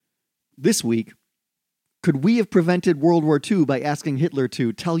This week, could we have prevented World War II by asking Hitler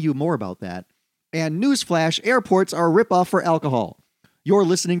to tell you more about that? And newsflash, airports are a ripoff for alcohol. You're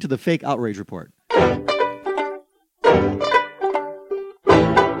listening to the Fake Outrage Report.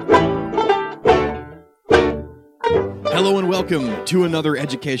 Hello and welcome to another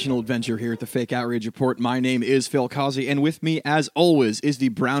educational adventure here at the Fake Outrage Report. My name is Phil Causey, and with me, as always, is the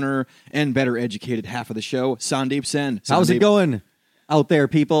browner and better educated half of the show, Sandeep Sen. How's it going out there,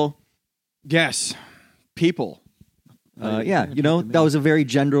 people? Yes, people. That was a very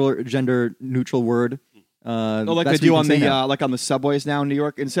gender neutral word. Like they do on the subways now in New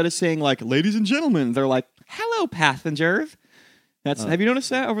York. Instead of saying like "ladies and gentlemen," they're like "hello, passengers." Have you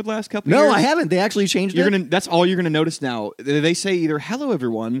noticed that over the last couple of years? No, I haven't. They actually changed it. That's all you're going to notice now. They say either "hello,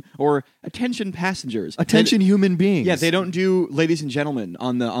 everyone" or "attention, passengers." Attention, human beings. Yeah, they don't do "ladies and gentlemen"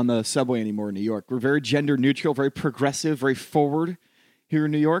 on the subway anymore in New York. We're very gender neutral, very progressive, very forward here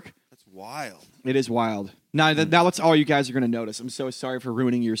in New York. That's wild. It is wild. Now that's all you guys are going to notice. I'm so sorry for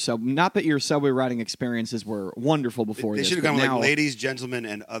ruining your Not that your subway riding experiences were wonderful before They this. should have gone with like ladies, gentlemen,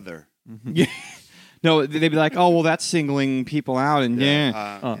 and other. Yeah. No, they'd be like, oh, well, that's singling people out. And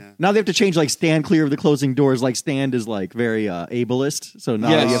Now they have to change like stand clear of the closing doors. Like stand is like very ableist. So now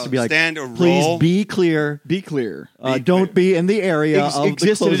you have to be like, stand or please roll. be clear. Be clear. Don't be in the area of the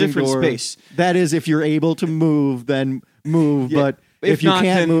exist in a closing different door. space. That is, if you're able to move, then move. Yeah. But if you not,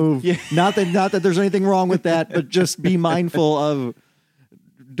 can't then- move, yeah. not that there's anything wrong with that, but just be mindful of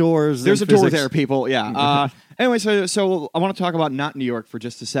doors. There's a and door physics. there, people. Yeah. Anyway, so I want to talk about not New York for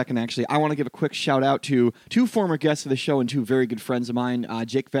just a second, actually. I want to give a quick shout out to two former guests of the show and two very good friends of mine,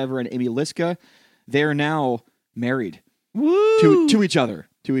 Jake Vever and Amy Liska. They're now married to each other.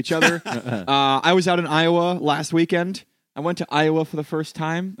 I was out in Iowa last weekend. I went to Iowa for the first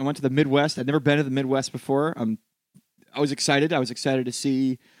time. I went to the Midwest. I'd never been to the Midwest before. I was excited. I was excited to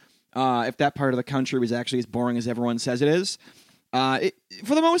see if that part of the country was actually as boring as everyone says it is.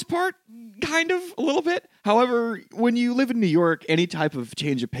 For the most part, kind of, a little bit. However, when you live in New York, any type of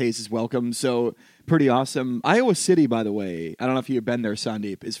change of pace is welcome, so pretty awesome. Iowa City, by the way, I don't know if you've been there,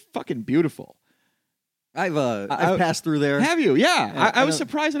 Sandeep, is fucking beautiful. I've passed through there. Have you? Yeah. I was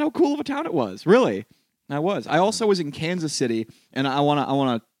surprised at how cool of a town it was. Really. I was. I also was in Kansas City, and I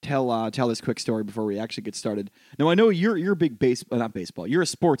want to tell this quick story before we actually get started. Now, I know you're a big not baseball. You're a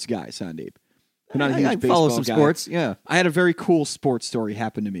sports guy, Sandeep. I follow some sports, yeah. I had a very cool sports story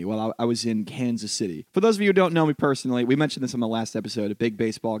happen to me while I was in Kansas City. For those of you who don't know me personally, we mentioned this on the last episode, a big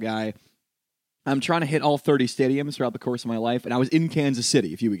baseball guy. I'm trying to hit all 30 stadiums throughout the course of my life, and I was in Kansas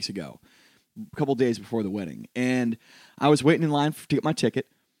City a few weeks ago, a couple days before the wedding, and I was waiting in line to get my ticket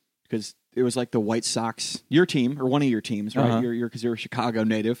because it was like the White Sox, your team, or one of your teams, right? Uh-huh. Because you're a Chicago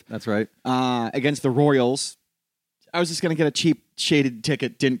native. That's right. Against the Royals. I was just going to get a cheap shaded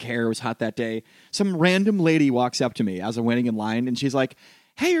ticket. Didn't care. It was hot that day. Some random lady walks up to me as I'm waiting in line, and she's like,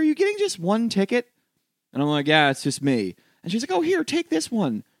 hey, are you getting just one ticket? And I'm like, yeah, it's just me. And she's like, oh, here, take this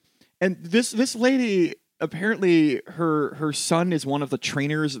one. And this lady, apparently her son is one of the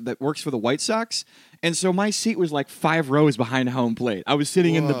trainers that works for the White Sox. And so my seat was like 5 rows behind home plate. I was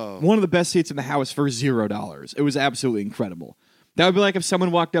sitting in one of the best seats in the house for $0. It was absolutely incredible. That would be like if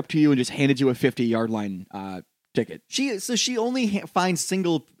someone walked up to you and just handed you a 50-yard line ticket. She only finds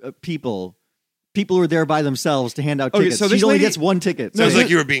single people who are there by themselves to hand out tickets. So she only gets one ticket. Sounds like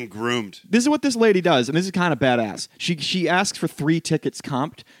you were being groomed. This is what this lady does, and this is kind of badass. She asks for 3 tickets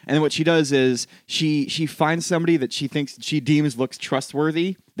comped, and then what she does is she finds somebody that she deems looks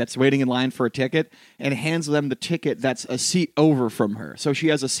trustworthy that's waiting in line for a ticket and hands them the ticket that's a seat over from her. So she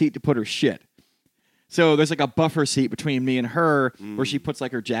has a seat to put her shit. So there's like a buffer seat between me and her where she puts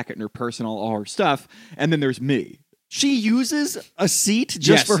like her jacket and her purse and all her stuff. And then there's me. She uses a seat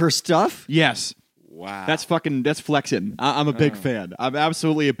just for her stuff? Yes. Wow. That's flexing. I'm a big fan. I'm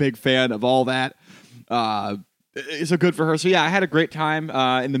absolutely a big fan of all that. So good for her. So yeah, I had a great time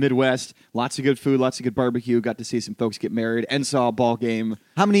in the Midwest. Lots of good food, lots of good barbecue. Got to see some folks get married and saw a ball game.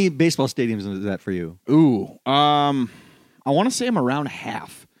 How many baseball stadiums is that for you? Ooh. I want to say I'm around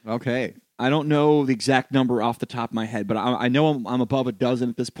half. Okay. I don't know the exact number off the top of my head, but I know I'm above a dozen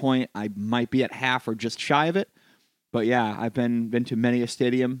at this point. I might be at half or just shy of it. But yeah, I've been to many a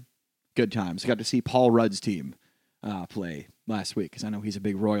stadium. Good times. Got to see Paul Rudd's team play last week because I know he's a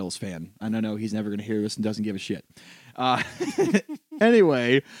big Royals fan. I know he's never going to hear this and doesn't give a shit.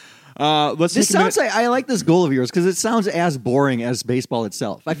 Anyway, let's. This sounds like I like this goal of yours because it sounds as boring as baseball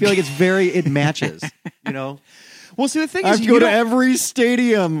itself. I feel like it matches. You know. Well, see, the thing I is, have to go to every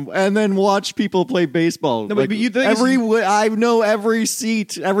stadium and then watch people play baseball. No, but I know every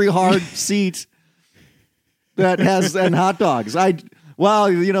seat, every hard seat that has and hot dogs. well,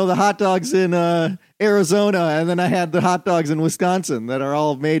 the hot dogs in Arizona, and then I had the hot dogs in Wisconsin that are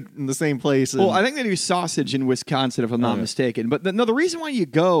all made in the same place. Well, I think they do sausage in Wisconsin, if I'm not mistaken. But the reason why you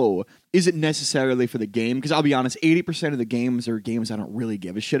go isn't necessarily for the game, because I'll be honest, 80% of the games are games I don't really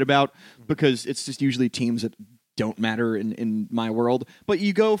give a shit about, because it's just usually teams that don't matter in my world. But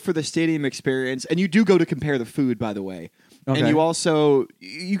you go for the stadium experience, and you do go to compare the food, by the way. Okay. And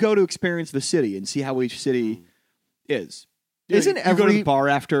you go to experience the city and see how each city is. You go to the bar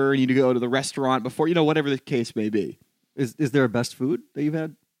after, and you go to the restaurant before, whatever the case may be. Is there a best food that you've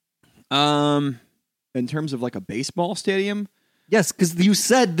had? In terms of like a baseball stadium? Yes, because you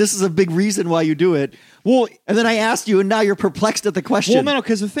said this is a big reason why you do it. Well, and then I asked you, and now you're perplexed at the question. Well, no,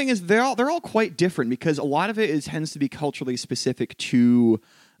 because the thing is, they're all quite different, because a lot of it tends to be culturally specific to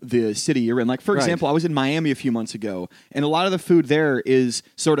the city you're in. Like, for example, I was in Miami a few months ago, and a lot of the food there is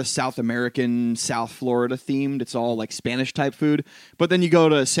sort of South American, South Florida themed. It's all like Spanish type food. But then you go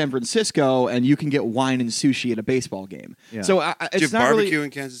to San Francisco, and you can get wine and sushi at a baseball game. Yeah. So it's Did you not barbecue really,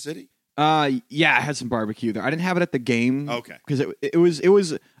 in Kansas City? Yeah, I had some barbecue there. I didn't have it at the game. Okay. Because it was,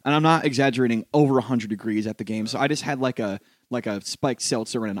 and I'm not exaggerating, over 100 degrees at the game. So I just had like a spiked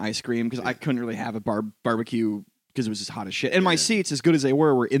seltzer and an ice cream, because I couldn't really have a barbecue because it was just hot as shit. And my seats, as good as they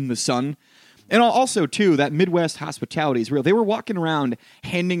were in the sun. And also, too, that Midwest hospitality is real. They were walking around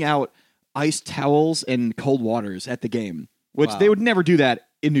handing out iced towels and cold waters at the game, which they would never do that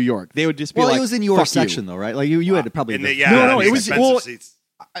in New York. They would just be like, it was in your section, though, right? Like, you had to probably... No, it was... Well, seats.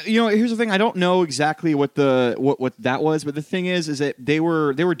 Here's the thing. I don't know exactly what that was, but the thing is that they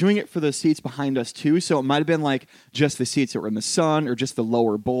were doing it for the seats behind us too. So it might have been like just the seats that were in the sun, or just the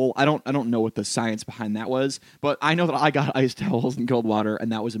lower bowl. I don't know what the science behind that was, but I know that I got iced towels and cold water,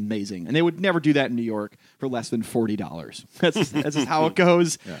 and that was amazing. And they would never do that in New York for less than $40. That's just how it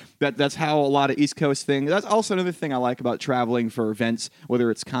goes. Yeah. That's how a lot of East Coast things. That's also another thing I like about traveling for events, whether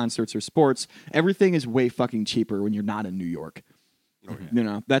it's concerts or sports. Everything is way fucking cheaper when you're not in New York.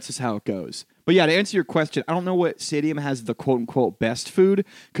 That's just how it goes. But yeah, to answer your question, I don't know what stadium has the quote-unquote best food,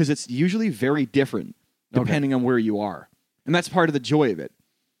 because it's usually very different depending on where you are. And that's part of the joy of it.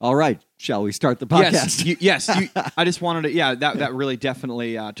 All right. Shall we start the podcast? Yes. I just wanted to, that really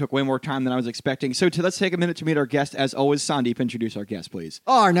definitely took way more time than I was expecting. So let's take a minute to meet our guest. As always, Sandeep, introduce our guest, please.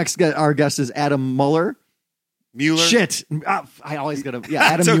 Oh, our guest is Adam Muller. Mueller? Shit. I always got to... Yeah,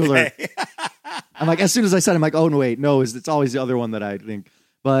 Adam Muller. I'm like, as soon as I said it, I'm like, oh, no, wait. No, it's always the other one that I think.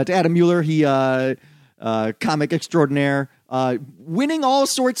 But Adam Muller, he comic extraordinaire, winning all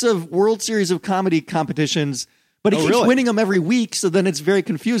sorts of World Series of Comedy competitions, but he keeps winning them every week, so then it's very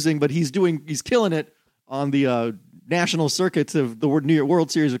confusing, but he's killing it on the national circuits of the New York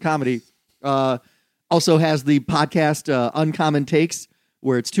World Series of Comedy. Also has the podcast Uncommon Takes,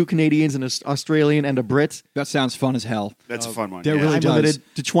 where it's two Canadians, an Australian, and a Brit. That sounds fun as hell. That's a fun one. They're really limited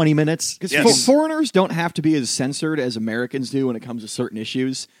to 20 minutes. Because foreigners don't have to be as censored as Americans do when it comes to certain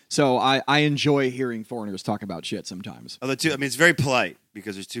issues. So I enjoy hearing foreigners talk about shit sometimes. It's very polite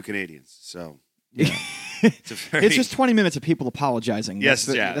because there's two Canadians. So yeah. It's just 20 minutes of people apologizing. Yes,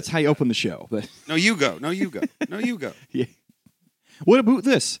 that's how you open the show. But No, you go. Yeah. What about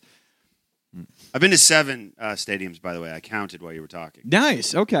this? I've been to 7 stadiums, by the way. I counted while you were talking.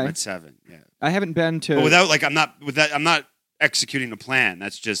 Nice. Okay. I'm at 7. Yeah. I haven't been to. But I'm not executing a plan.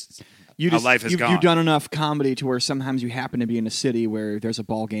 That's just how life has gone. You've done enough comedy to where sometimes you happen to be in a city where there's a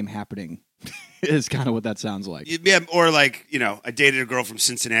ball game happening. Is kind of what that sounds like. Yeah, or like, I dated a girl from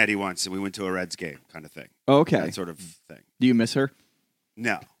Cincinnati once, and we went to a Reds game, kind of thing. Okay. That sort of thing. Do you miss her?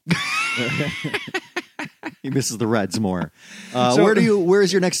 No. He misses the Reds more. Where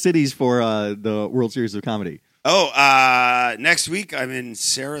is your next cities for the World Series of Comedy? Next week I'm in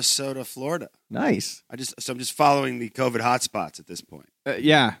Sarasota, Florida. Nice. I'm just following the COVID hotspots at this point.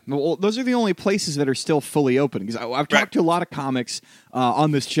 Yeah. Well, those are the only places that are still fully open, because I've talked to a lot of comics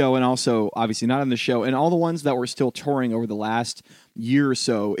on this show, and also obviously not on the show, and all the ones that were still touring over the last year or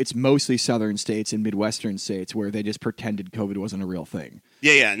so. It's mostly southern states and Midwestern states where they just pretended COVID wasn't a real thing.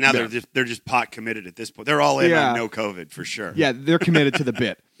 Yeah. Now they're just pot committed at this point. They're all in on no COVID for sure. Yeah, they're committed to the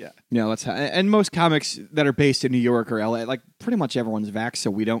bit. Yeah. That's how. And most comics that are based in New York or LA, like pretty much everyone's vaxxed, so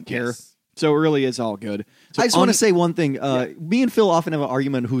we don't care. Yes. So it really is all good. So I just want to say one thing. Me and Phil often have an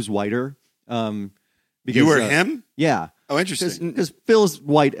argument who's whiter. Because, you were him? Yeah. Oh, interesting. Because Phil's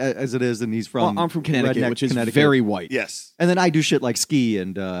white as it is, and he's from I'm from Connecticut, which is Connecticut. very white. Yes. And then I do shit like ski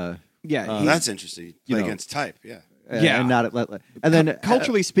and... that's interesting. You play against type, yeah. And not and then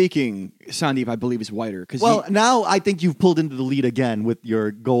culturally speaking, Sandeep, I believe, is whiter. Now I think you've pulled into the lead again with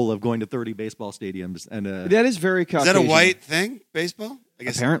your goal of going to 30 baseball stadiums, and that is very Caucasian. Is that a white thing? Baseball? I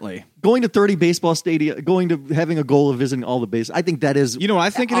guess Apparently. Going to 30 baseball stadia, going to having a goal of visiting all the bases. I think that is. You know what I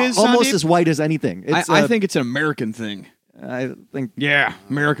think it is, almost Sandeep? as white as anything. It's, I think it's an American thing. I think. Yeah,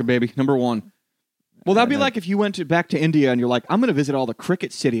 America, baby, number one. Well, that'd be like if you went back to India and you're like, I'm going to visit all the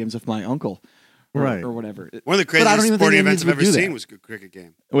cricket stadiums with my uncle, Right. or whatever. one of the I don't craziest even sporting think events I've Indians would ever do seen that. was a cricket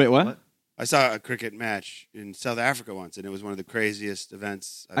game. Wait, what? I saw a cricket match in South Africa once, and it was one of the craziest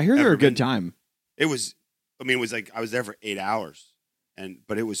events. I hear they're ever a good been. time. It was. I mean, it was like I was there for 8 hours,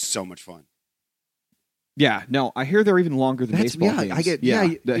 but it was so much fun. Yeah, no, I hear they're even longer than baseball yeah. games. I get. Yeah,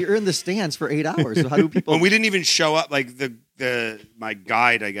 you're in the stands for 8 hours. So how do people? When we didn't even show up, like my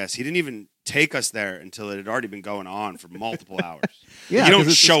guide, I guess he didn't even take us there until it had already been going on for multiple hours. Yeah, you 'cause don't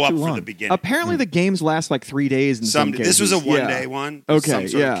it's show up too for long. the beginning. Apparently, the games last like 3 days. In some This was a cases. one-day one. Okay, some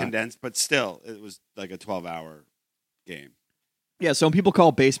sort yeah. of condensed, but still, it was like a 12-hour game. Yeah, so when people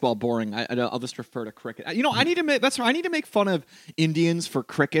call baseball boring, I'll just refer to cricket. You know, I need to make fun of Indians for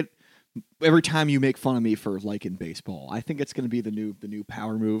cricket every time you make fun of me for liking baseball. I think it's going to be the new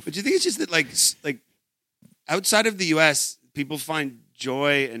power move. But do you think it's just that like outside of the U.S., people find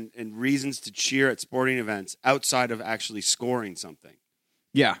joy and reasons to cheer at sporting events outside of actually scoring something?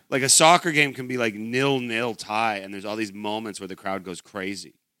 Yeah, Like a soccer game can be like 0-0 tie, and there's all these moments where the crowd goes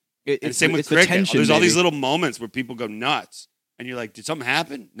crazy. And same with the cricket. tension, There's all baby. these little moments where people go nuts, and you're like, "Did something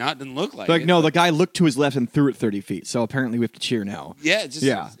happen?" No, it didn't look like like it. no, the guy looked to his left and threw it 30 feet. So apparently we have to cheer now. Yeah, it's just,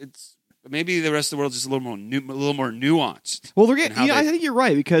 Yeah. It's maybe the rest of the world's just a little more nuanced. Well, they're And getting. how I they- think you're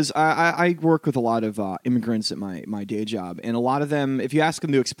right because I work with a lot of immigrants at my day job, and a lot of them, if you ask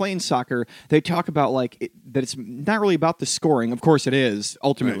them to explain soccer, they talk about that it's not really about the scoring. Of course, it is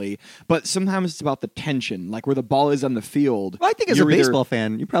ultimately, but sometimes it's about the tension, like where the ball is on the field. Well, I think as a You're either- baseball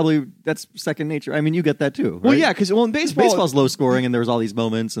fan, you probably that's second nature. I mean, you get that too. Right? Well, yeah, because in baseball's low scoring, and there's all these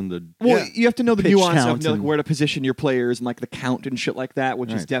moments and the. Well, you have to know the Pitch nuance of count and- where to position your players and like the count and shit like that,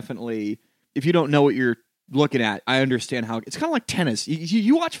 which is Right. definitely if you don't know what you're looking at, I understand how it's kind of like tennis.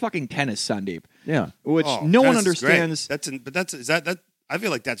 You watch fucking tennis, Sandeep, Yeah. which Oh, no one tennis is great. understands. Is that I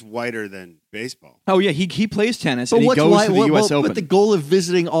feel like that's whiter than baseball. Oh yeah, he plays tennis But and he what's goes why? to the U.S. Open. But the goal of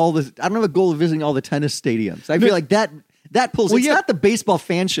visiting all the. I don't have a goal of visiting all the tennis stadiums. I feel like that pulls. Well, It's yeah. not the baseball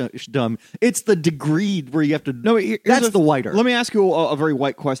fandom. It's the degree where you have to. No, here's that's the whiter. Let me ask you a very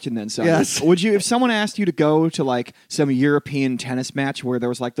white question then, Sandeep. Yes. Would you, if someone asked you to go to like some European tennis match where there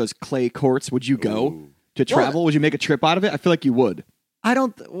was like those clay courts, would you go to travel? Would you make a trip out of it? I feel like you would. I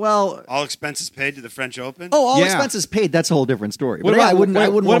don't. Well. All expenses paid to the French Open. Oh, all Yeah. expenses paid. That's a whole different story. What But yeah, about, I wouldn't. I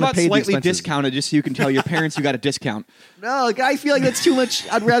wouldn't what want about to pay slightly the expenses. discounted just so you can tell your parents you got a discount? No, like, I feel like that's too much.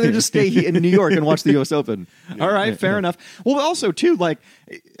 I'd rather just stay in New York and watch the U.S. Open. All right, fair enough. Well, also too, like,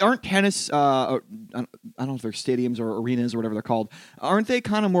 aren't tennis? I don't know if they're stadiums or arenas or whatever they're called. Aren't they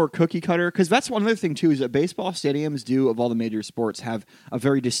kind of more cookie cutter? Because that's one other thing too is that baseball stadiums do of all the major sports have a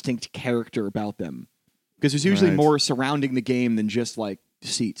very distinct character about them. Because there's usually Right. more surrounding the game than just like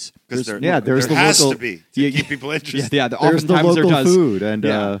seats. Because There's- yeah, there's there the has local- to be to Yeah, keep people interested. yeah. There's the Oftentimes there local does. food, and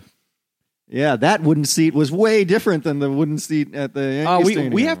Yeah. that wooden seat was way different than the wooden seat at the Yankee We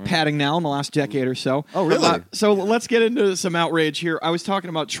Stadium. have padding now in the last decade or so. Oh, really? So let's get into some outrage here. I was talking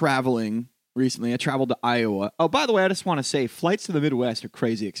about traveling recently. I traveled to Iowa. Oh, by the way, I just want to say flights to the Midwest are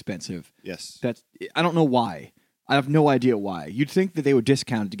crazy expensive. Yes. I don't know why. I have no idea why. You'd think that they would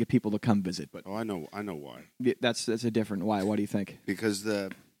discount it to get people to come visit, but Oh, I know why. that's a different why. What do you think? Because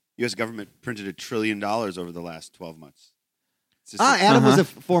the U.S. government printed $1 trillion over the last 12 months. It's just Adam was a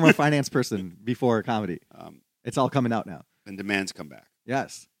former finance person before comedy. It's all coming out now. and demands come back,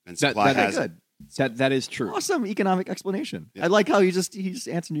 Yes. and That- supply that- has Good. That is true. Awesome economic explanation. Yeah. I like how he just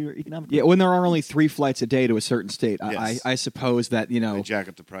answered your economic. Yeah, when there are only 3 flights a day to a certain state, Yes. I suppose that They jack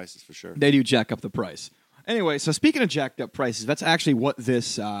up the prices for sure. they do jack up the price. Anyway, so speaking of jacked up prices, that's actually what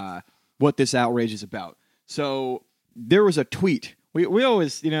this outrage is about. So there was a tweet. We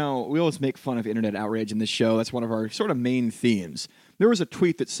always make fun of internet outrage in this show. That's one of our sort of main themes. There was a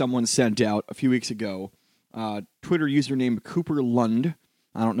tweet that someone sent out a few weeks ago. Twitter username Cooper Lund.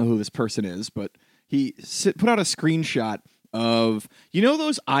 I don't know who this person is, but he put out a screenshot of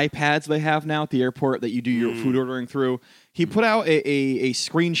those iPads they have now at the airport that you do your food ordering through. He put out a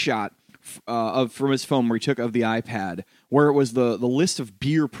screenshot from his phone where he took of the iPad, where it was the list of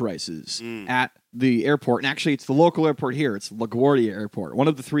beer prices at the airport. And actually, it's the local airport here. It's LaGuardia Airport, one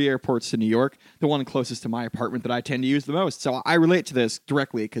of the 3 airports in New York, the one closest to my apartment that I tend to use the most. So I relate to this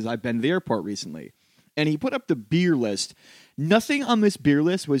directly because I've been to the airport recently. And he put up the beer list. Nothing on this beer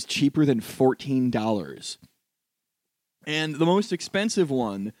list was cheaper than $14. And the most expensive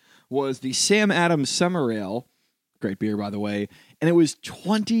one was the Sam Adams Summer Ale. Great beer, by the way. And it was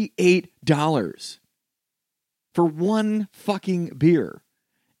 $28 for one fucking beer.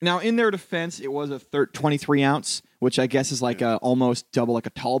 Now, in their defense, it was a 23 ounce, which I guess is like a almost double, like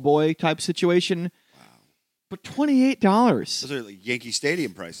a tall boy type situation. Wow. But $28. Those are like Yankee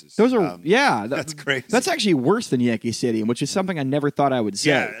Stadium prices. Those are, that's crazy. That's actually worse than Yankee Stadium, which is something I never thought I would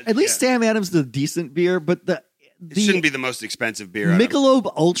say. Yeah, At least Sam Adams is a decent beer, but it shouldn't be the most expensive beer.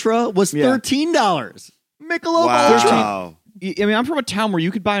 Michelob Ultra was $13. Michelob Ultra. I mean, I'm from a town where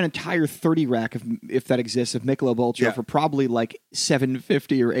you could buy an entire 30 rack if that exists of Michelob Ultra for probably like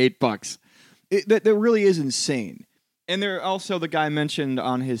 $7.50 or $8. That really is insane. And there also the guy mentioned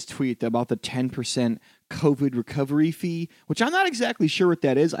on his tweet about the 10% COVID recovery fee, which I'm not exactly sure what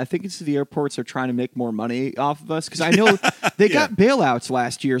that is. I think it's the airports are trying to make more money off of us because I know they got bailouts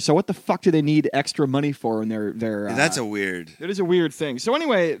last year. So what the fuck do they need extra money for? And that's a weird. That is a weird thing. So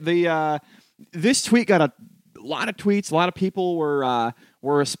anyway, this tweet got a lot of tweets. A lot of people were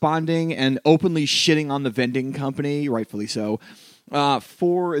responding and openly shitting on the vending company, rightfully so,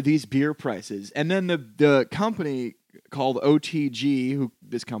 for these beer prices. And then the company called OTG, who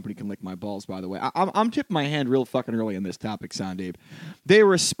this company can lick my balls, by the way. I'm tipping my hand real fucking early on this topic, Sandeep. They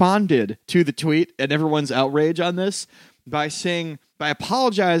responded to the tweet and everyone's outrage on this by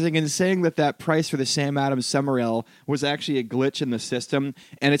apologizing and saying that price for the Sam Adams Summer Ale was actually a glitch in the system,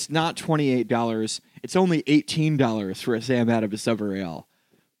 and it's not $28. It's only $18 for a Sam Adams Summer Ale.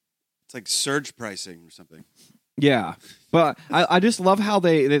 It's like surge pricing or something. Yeah, but I just love how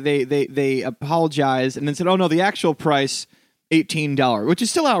they apologized and then said, "Oh no, the actual price $18," which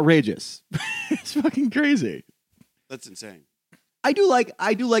is still outrageous. It's fucking crazy. That's insane. I do like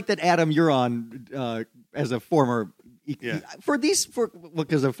that, Adam. You're on as a former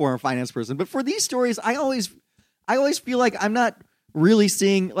because of a former finance person, but for these stories, I always feel like I'm not really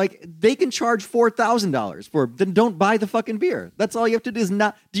seeing, like, they can charge $4,000 for it, then don't buy the fucking beer. That's all you have to do. Is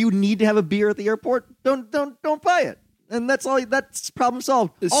not, do you need to have a beer at the airport? Don't buy it. And that's all. That's problem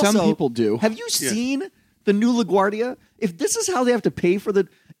solved. Some people do. Have you seen the new LaGuardia? If this is how they have to pay for it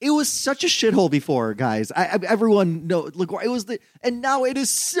was such a shithole before, guys. Everyone knows LaGuardia. It was and now it is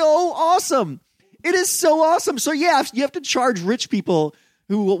so awesome. It is so awesome. So yeah, you have to charge rich people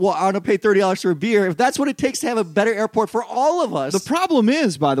who want to pay $30 for a beer, if that's what it takes to have a better airport for all of us. The problem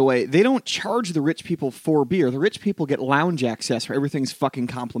is, by the way, they don't charge the rich people for beer. The rich people get lounge access where everything's fucking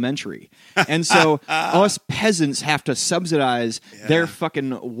complimentary. And so us peasants have to subsidize their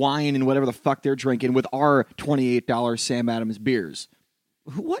fucking wine and whatever the fuck they're drinking with our $28 Sam Adams beers.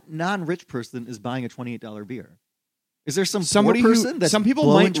 What non-rich person is buying a $28 beer? Is there somebody person that's some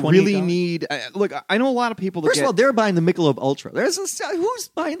people might really need? Look, I know a lot of people. First of all, they're buying the Michelob Ultra. Who's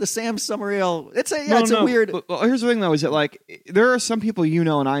buying the Sam Summer Ale? It's a weird. Well, here's the thing, though: is that like there are some people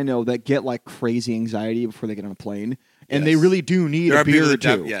and I know that get like crazy anxiety before they get on a plane, and they really do need a beer or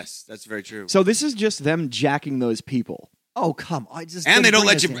two. Yes, that's very true. So this is just them jacking those people. Oh, come on. And they don't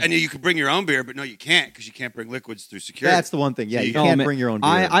let you, and you can bring your own beer, but no, you can't because you can't bring liquids through security. That's the one thing. Yeah, you can't bring your own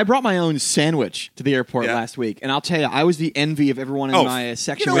beer. I brought my own sandwich to the airport last week, and I'll tell you, I was the envy of everyone in my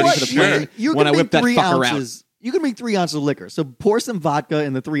section waiting for the plane when I whipped that fucker out. You can bring 3 ounces of liquor. So pour some vodka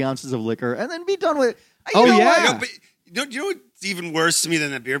in the 3 ounces of liquor, and then be done with it. You know what's even worse to me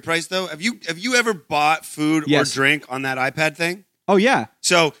than that beer price, though? Have you ever bought food or drink on that iPad thing? Oh, yeah.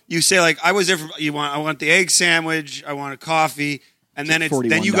 So you say, like, I was there I want the egg sandwich, I want a coffee. And then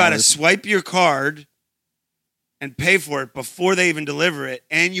you got to swipe your card and pay for it before they even deliver it,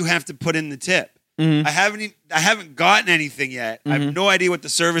 and you have to put in the tip. Mm-hmm. I haven't gotten anything yet. Mm-hmm. I have no idea what the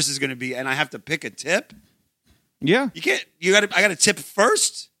service is going to be, and I have to pick a tip. Yeah, you can't. I got to tip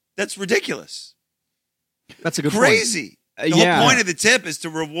first. That's ridiculous. That's a good crazy. Point. The whole point of the tip is to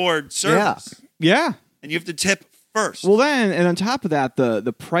reward service. Yeah, and you have to tip first. Well, then, and on top of that,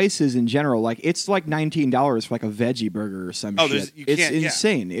 the prices in general, like it's like $19 for like a veggie burger or some shit. It's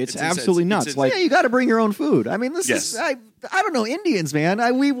insane. It's absolutely nuts. It's like, you got to bring your own food. I mean, this is I don't know, Indians,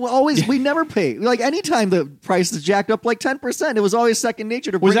 man. We never pay. Like anytime the price is jacked up like 10%, it was always second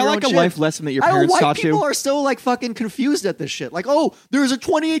nature to bring your own shit. Was that like a life lesson that your parents taught you? People are so like fucking confused at this shit. Like, oh, there's a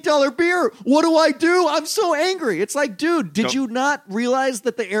 $28 beer. What do I do? I'm so angry. It's like, dude, did you not realize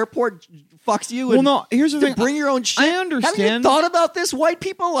that the airport fucks you? Well, no. Here's the thing. Bring your own shit. I understand. Have you thought about this, white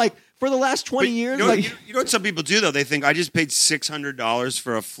people? Like for the last 20 years. You know what some people do though? They think I just paid $600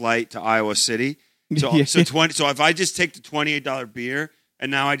 for a flight to Iowa City. So if I just take the $28 beer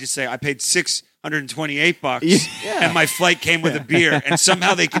and now I just say I paid $628 and my flight came with a beer and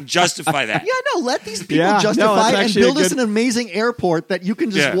somehow they can justify that. Yeah, no, let these people justify and build us an amazing airport that you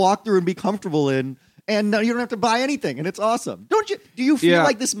can just walk through and be comfortable in. And you don't have to buy anything, and it's awesome. Do you feel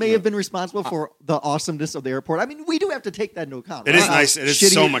like this may have been responsible for the awesomeness of the airport? I mean, we do have to take that into account. It is nice. It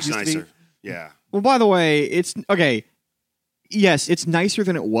is so much nicer. Yeah. Well, by the way, it's okay. yes, it's nicer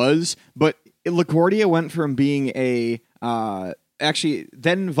than it was, but LaGuardia went from being a actually,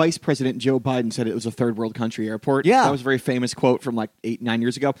 then Vice President Joe Biden said it was a third world country airport. Yeah. That was a very famous quote from like 8-9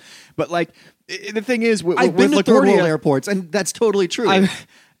 years ago. But like, the thing is, I've been to third world airports, and that's totally true.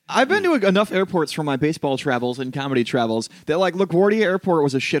 I've been to enough airports for my baseball travels and comedy travels that like LaGuardia Airport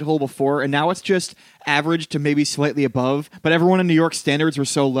was a shithole before, and now it's just average to maybe slightly above. But everyone in New York standards were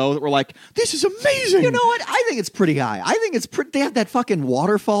so low that we're like, this is amazing. You know what? I think it's pretty high. I think it's they have that fucking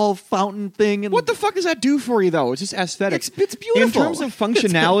waterfall fountain thing. And what the fuck does that do for you, though? It's just aesthetic. It's beautiful. In terms of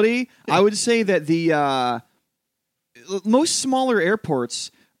functionality, I would say that the most smaller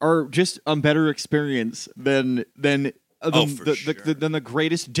airports are just a better experience than the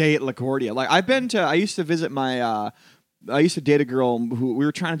greatest day at LaGuardia. Like I used to visit my. I used to date a girl who we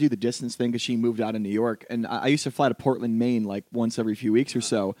were trying to do the distance thing because she moved out of New York, and I used to fly to Portland, Maine, like once every few weeks or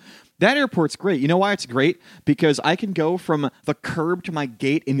so. That airport's great. You know why it's great? Because I can go from the curb to my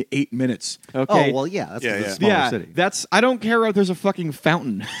gate in 8 minutes. Okay. Oh well, yeah, that's a smaller city. I don't care if there's a fucking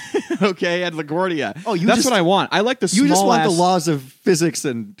fountain. Okay, at LaGuardia. Oh, that's what I want. I like the small. You just want the laws of physics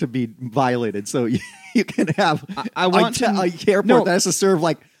and to be violated, so you can have I want a airport that has to serve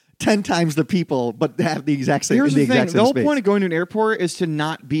like 10 times the people, but have the exact same. Here's the thing: the whole space. point of going to an airport is to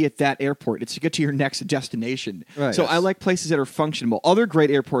not be at that airport. It's to get to your next destination. Right. So I like places that are functional. Other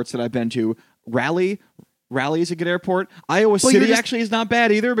great airports that I've been to: Raleigh is a good airport. Iowa City actually is not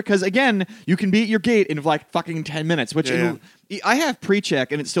bad either because again, you can be at your gate in like fucking 10 minutes. Which I have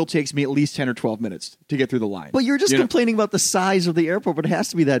pre-check, and it still takes me at least 10 or 12 minutes to get through the line. But you're just complaining about the size of the airport, but it has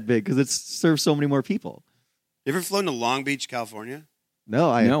to be that big because it serves so many more people. You ever flown to Long Beach, California?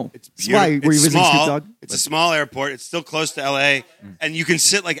 No. It's beautiful. Why? Were you visiting Snoop Dogg? It's a small airport. It's still close to L.A., and you can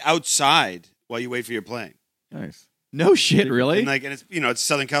sit like outside while you wait for your plane. Nice. No shit, really? And it's it's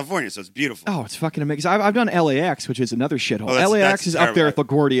Southern California, so it's beautiful. Oh, it's fucking amazing. I've done LAX, which is another shithole. LAX is up there at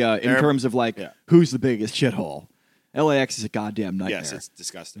LaGuardia in terms of who's the biggest shithole. LAX is a goddamn nightmare. Yes, it's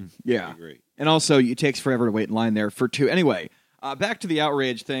disgusting. Yeah, I agree. And also, it takes forever to wait in line there for two. Anyway, back to the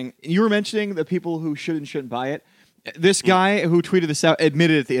outrage thing. You were mentioning the people who should and shouldn't buy it. This guy who tweeted this out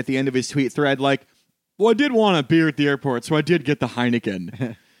admitted at the end of his tweet thread, like, well, I did want a beer at the airport, so I did get the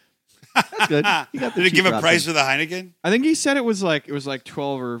Heineken. That's good. Did he give a price for the Heineken? I think he said it was like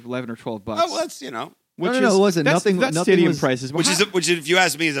 12 or 11 or 12 bucks. Oh, well, that's No, it wasn't. That's stadium prices. Which if you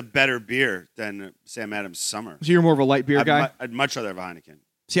ask me, is a better beer than Sam Adams Summer. So you're more of a light beer guy? I'd much rather have a Heineken.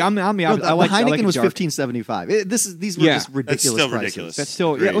 See, I'm the opposite. The Heineken was $15.75. These were just ridiculous. That's still prices. ridiculous. That's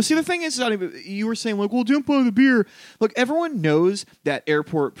still Well, see, the thing is, you were saying like, well, don't buy the beer. Look, everyone knows that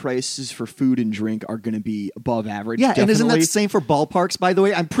airport prices for food and drink are going to be above average. Yeah, definitely. and isn't that the same for ballparks? By the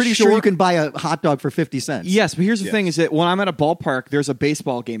way, I'm pretty sure you can buy a hot dog for 50 cents. Yes, but here's the thing: is that when I'm at a ballpark, there's a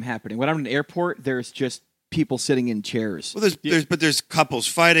baseball game happening. When I'm at an airport, there's just people sitting in chairs. Well, there's couples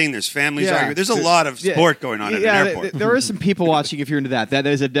fighting, there's families arguing. There's a lot of sport going on at an airport. There is some people watching if you're into that. That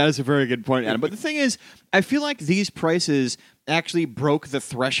is a very good point, Adam. But the thing is, I feel like these prices actually broke the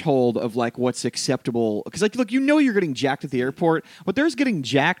threshold of like what's acceptable. Because like, look, you're getting jacked at the airport, but there's getting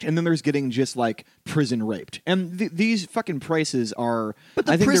jacked, and then there's getting just like prison raped, and these fucking prices are. But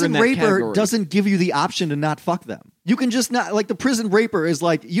the prison raper doesn't give you the option to not fuck them. You can just not like the prison raper is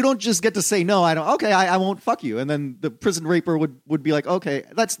like you don't just get to say no. I don't. Okay, I won't fuck you, and then the prison raper would be like, okay,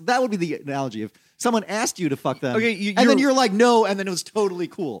 that would be the analogy if someone asked you to fuck them, and then you're like no, and then it was totally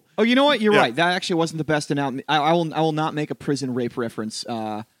cool. Oh, you know what? You're right. That actually wasn't the best analogy. I will not make a prison rape reference.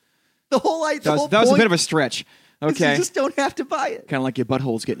 The whole point that was a bit of a stretch. Okay, you just don't have to buy it. Kind of like your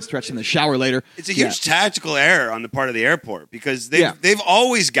butthole's getting stretched in the shower later. It's a huge tactical error on the part of the airport because they've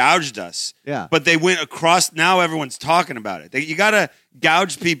always gouged us. Yeah, but they went across. Now everyone's talking about it. You got to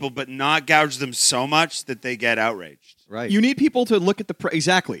gouge people, but not gouge them so much that they get outraged. Right. You need people to look at the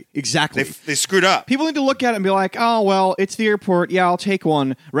exactly. They screwed up. People need to look at it and be like, "Oh well, it's the airport. Yeah, I'll take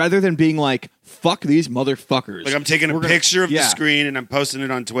one," rather than being like, "Fuck these motherfuckers." Like I'm taking a picture of the screen and I'm posting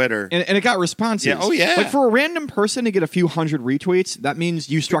it on Twitter, and it got responses. Yeah. Oh yeah. Like for a random person to get a few hundred retweets, that means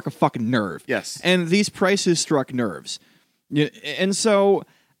you struck a fucking nerve. Yes. And these prices struck nerves, and so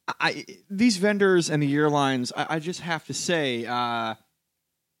these vendors and the airlines, I just have to say,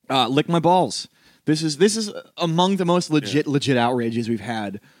 lick my balls. This is among the most legit outrages we've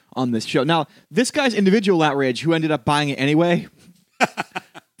had on this show. Now, this guy's individual outrage, who ended up buying it anyway,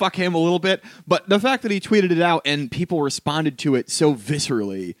 fuck him a little bit. But the fact that he tweeted it out and people responded to it so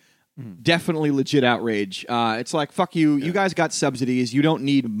viscerally, definitely legit outrage. It's like, fuck you. You guys got subsidies. You don't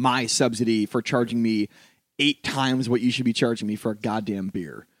need my subsidy for charging me 8 times what you should be charging me for a goddamn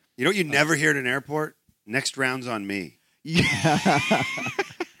beer. You know what you never hear at an airport? Next round's on me. Yeah.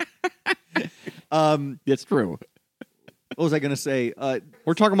 It's true. What was I going to say?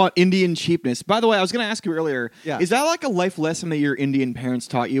 We're talking about Indian cheapness. By the way, I was going to ask you earlier, Yeah. is that like a life lesson that your Indian parents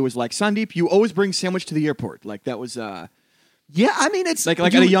taught you? Was like, Sandeep, you always bring sandwich to the airport. Like that was... Yeah, I mean, it's... Like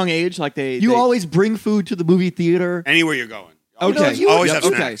at a young age, like they always bring food to the movie theater. Anywhere you're going. Okay. You always have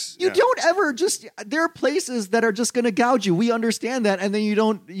snacks. You don't ever just... There are places that are just going to gouge you. We understand that, and then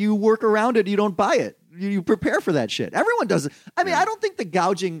you work around it. You don't buy it. You prepare for that shit. Everyone does it. I mean, I don't think the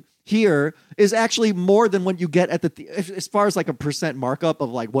gouging here is actually more than what you get at as far as like a % markup of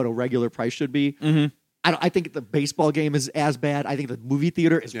like what a regular price should be. Mm-hmm. I think the baseball game is as bad. I think the movie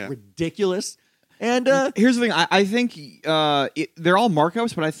theater is ridiculous. And here's the thing. I think they're all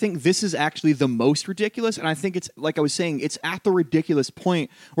markups, but I think this is actually the most ridiculous. And I think it's, like I was saying, it's at the ridiculous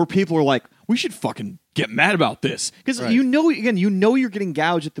point where people are like, we should fucking get mad about this. Because you know you're getting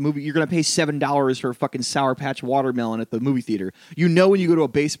gouged at the movie. You're going to pay $7 for a fucking Sour Patch watermelon at the movie theater. You know when you go to a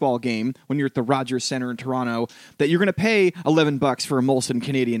baseball game, when you're at the Rogers Center in Toronto, that you're going to pay $11 for a Molson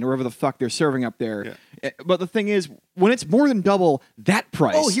Canadian or whatever the fuck they're serving up there. Yeah. But the thing is, when it's more than double that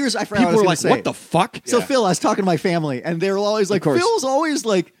price, I forgot people what I was are like, say. what the fuck? So Phil, I was talking to my family, and they were always like, course. Phil's always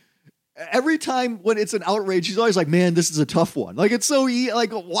like, every time when it's an outrage, he's always like, man, this is a tough one. Like, it's so,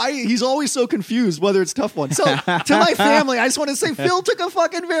 like, why? He's always so confused whether it's a tough one. So to my family, I just want to say, Phil took a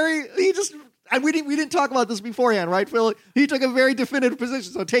fucking we didn't talk about this beforehand, right, Phil? He took a very definitive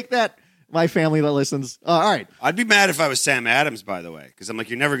position. So take that, my family that listens. All right. I'd be mad if I was Sam Adams, by the way, because I'm like,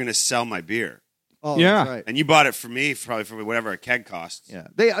 you're never going to sell my beer. Oh, yeah. That's right. And you bought it for me, probably for whatever a keg costs. Yeah.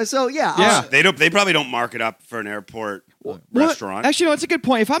 They Probably don't mark it up for an airport restaurant. Actually, no, it's a good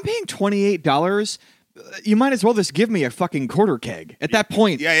point. If I'm paying $28, you might as well just give me a fucking quarter keg at that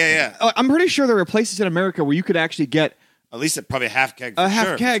point. Yeah. I'm pretty sure there are places in America where you could actually get at least probably a half keg.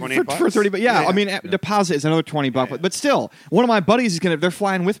 Half keg for 30, but I mean, deposit is another $20, but still, one of my buddies they're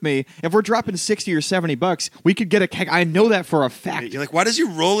flying with me. If we're dropping $60 or $70, we could get a keg. I know that for a fact. You're like, why does your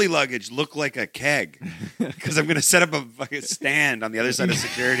rolly luggage look like a keg? Because I'm going to set up a fucking stand on the other side of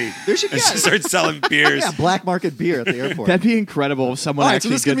security and start selling beers. Yeah, black market beer at the airport. That'd be incredible if someone so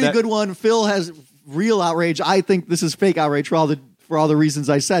actually this is going to be a good one. Phil has real outrage. I think this is fake outrage for all the reasons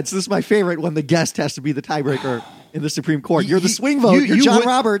I said. So this is my favorite when the guest has to be the tiebreaker in the Supreme Court. You're the swing vote. You're John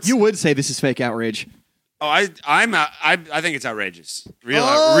Roberts. You would say this is fake outrage. Oh, I think it's outrageous. Real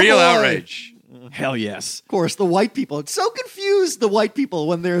outrage. Hell yes. Of course, the white people. It's so confused, the white people,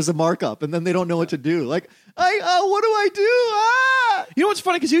 when there's a markup, and then they don't know what to do. Like, what do I do? You know what's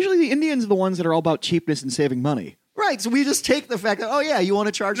funny? Because usually the Indians are the ones that are all about cheapness and saving money. Right, so we just take the fact that, you want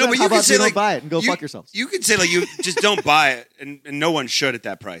to charge that? But how about you don't buy it and go fuck yourselves? You could say, like, you just don't buy it, and no one should at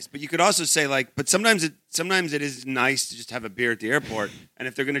that price. But you could also say, like, but sometimes it is nice to just have a beer at the airport, and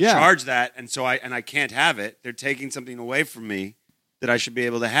if they're going to charge that, and I can't have it, they're taking something away from me that I should be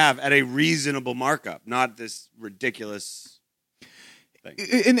able to have at a reasonable markup, not this ridiculous thing.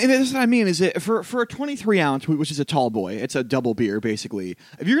 And that's what I mean, is it for a 23 ounce, which is a tall boy, it's a double beer, basically.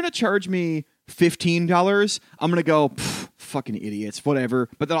 If you're going to charge me $15, I'm going to go, fucking idiots, whatever.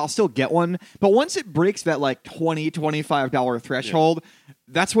 But then I'll still get one. But once it breaks that like $20, $25 threshold,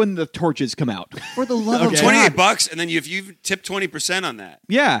 that's when the torches come out. For the love of $28, God. and then if you tip 20% on that.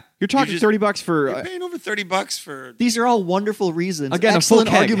 Yeah, you're talking $30 for... You're paying over $30 for... These are all wonderful reasons. Again,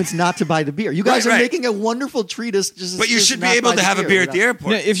 excellent arguments not to buy the beer. You guys are making a wonderful treatise. But you should be able to have a beer at the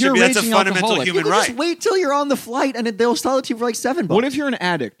airport. Yeah, if you're that's a fundamental alcoholic. human right. Just wait till you're on the flight, and they'll sell it to you for like $7. What if you're an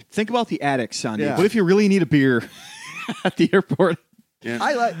addict? Think about the addicts, Sonny. Yeah. What if you really need a beer at the airport? Yeah.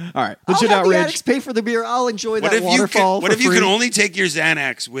 All right. I'll have the addicts pay for the beer. I'll enjoy that waterfall. What if you can only take your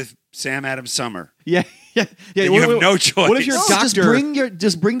Xanax with Sam Adams Summer? Yeah. You have no choice. What if your doctor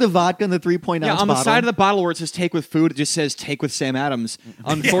just bring the vodka and the 3.9 ounce on the bottle. side of the bottle where it says "take with food," it just says "take with Sam Adams."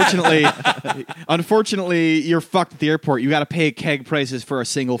 Unfortunately, you're fucked at the airport. You got to pay keg prices for a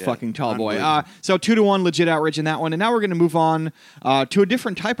single fucking tall boy. So 2-1 legit outrage in that one. And now we're going to move on to a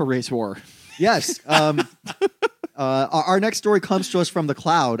different type of race war. Yes. Our next story comes to us from the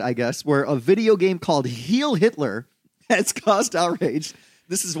cloud, I guess, where a video game called Heal Hitler has caused outrage.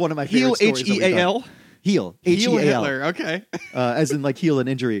 This is one of my favorite stories. Heal, Heal, Heal H-E-A-L. Hitler, okay. as in like heal an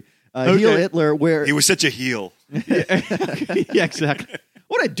injury. Okay. Heal Hitler, where... He was such a heel. Yeah, exactly.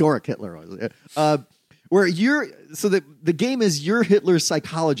 What a dork Hitler was. The game is you're Hitler's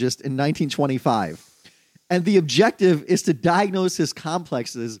psychologist in 1925. And the objective is to diagnose his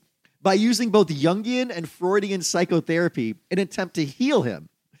complexes by using both Jungian and Freudian psychotherapy in an attempt to heal him.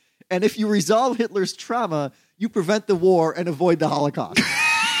 And if you resolve Hitler's trauma, you prevent the war and avoid the Holocaust.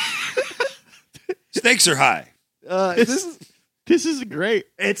 Stakes are high. This is great.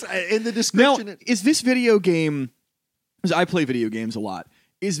 It's in the description. Now, is this video game, because I play video games a lot,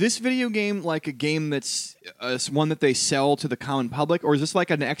 Is this video game like a game that's one that they sell to the common public, or is this like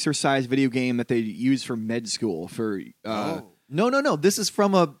an exercise video game that they use for med school? No. This is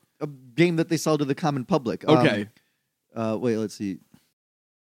from a game that they sell to the common public. Okay. Wait, let's see.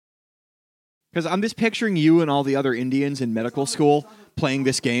 Because I'm just picturing you and all the other Indians in medical school playing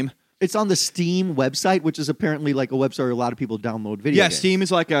this game. It's on the Steam website, which is apparently like a website where a lot of people download video games. Yeah, Steam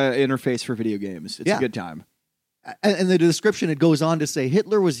is like an interface for video games. It's a good time. And the description, it goes on to say,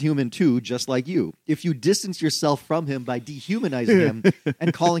 Hitler was human too, just like you. If you distance yourself from him by dehumanizing him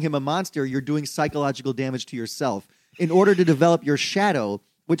and calling him a monster, you're doing psychological damage to yourself. In order to develop your shadow,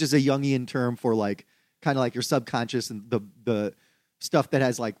 which is a Jungian term for like kind of like your subconscious and the stuff that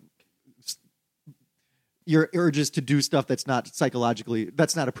has like your urges to do stuff that's not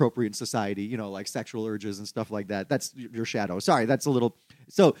appropriate in society, like sexual urges and stuff like that. That's your shadow. Sorry, that's a little...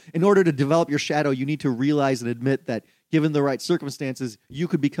 So in order to develop your shadow, you need to realize and admit that given the right circumstances, you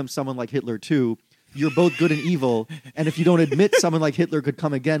could become someone like Hitler too. You're both good and evil, and if you don't admit someone like Hitler could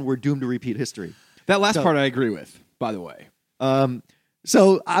come again, we're doomed to repeat history. That last part I agree with, by the way.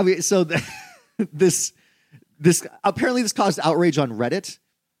 This apparently this caused outrage on Reddit,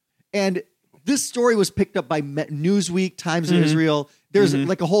 and this story was picked up by Newsweek, Times of Israel. There's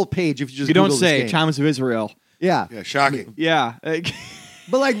like a whole page if you just you Google don't say this game. Times of Israel. Yeah. Yeah, shocking. Yeah.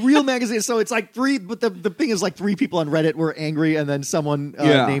 But like real magazines, so it's like three, but the thing is like three people on Reddit were angry, and then someone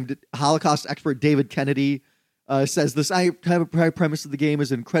named Holocaust expert David Kennedy says this, I have a premise of the game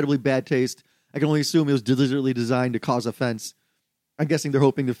is incredibly bad taste. I can only assume it was deliberately designed to cause offense. I'm guessing they're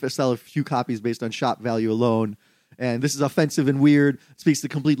hoping to sell a few copies based on shop value alone. And this is offensive and weird. It speaks to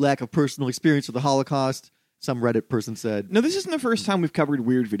the complete lack of personal experience of the Holocaust, some Reddit person said. No, this isn't the first time we've covered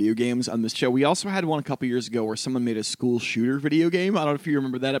weird video games on this show. We also had one a couple years ago where someone made a school shooter video game. I don't know if you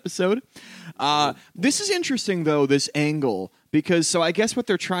remember that episode. This is interesting, though, this angle, because so I guess what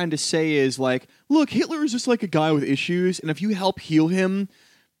they're trying to say is like, look, Hitler is just like a guy with issues, and if you help heal him,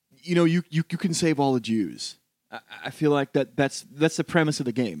 you can save all the Jews. I feel like that's the premise of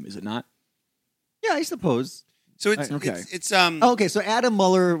the game, is it not? Yeah, I suppose. So it's okay. So Adam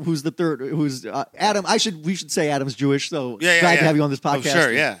Muller, who's the third, Adam. We should say Adam's Jewish. So glad to have you on this podcast. Oh,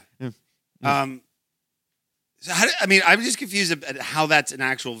 sure, yeah. So I'm just confused at how that's an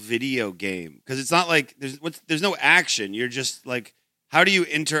actual video game, because it's not like there's no action. You're just like, how do you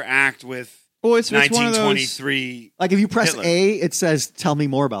interact with 1923? Like if you press Hitler? A, it says "Tell me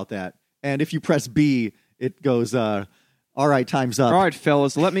more about that," and if you press B, it goes, "All right, time's up." All right,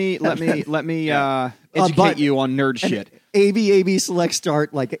 fellas, let me educate you on nerd shit. AB select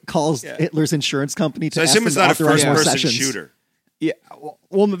start, like it calls Hitler's insurance company to. So I assume it's not a first-person shooter. Yeah,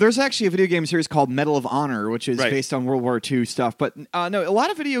 well, there's actually a video game series called Medal of Honor, which is based on World War II stuff. But no, a lot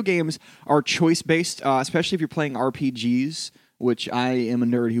of video games are choice-based, especially if you're playing RPGs, which I am a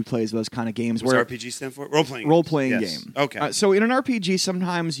nerd who plays those kind of games. What's RPG stand for? Role-playing game. Okay. So in an RPG,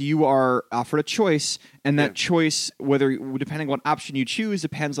 sometimes you are offered a choice, and that choice, depending on what option you choose,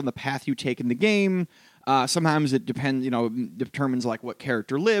 depends on the path you take in the game. Sometimes it determines like what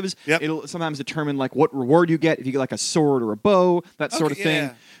character lives. Yep. It'll sometimes determine like what reward you get, if you get like a sword or a bow, that sort of thing.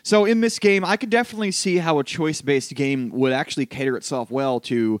 Yeah. So in this game, I could definitely see how a choice-based game would actually cater itself well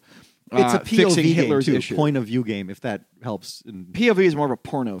to it's a fixing POV Hitler's game too, issue. point of view game, if that helps. POV is more of a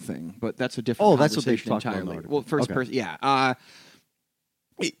porno thing, but that's a different. Oh, that's what they talk entirely. about. Well, first person, yeah.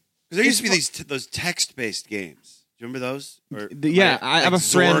 There used to be those text-based games. Do you remember those? I have a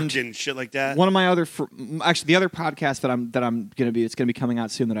friend Zork and shit like that. One of my other, actually, the other podcast that I'm gonna be, it's gonna be coming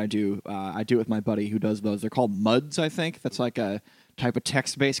out soon that I do it with my buddy who does those. They're called MUDs, I think. That's like a type of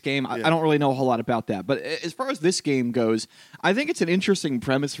text-based game. I don't really know a whole lot about that, but as far as this game goes, I think it's an interesting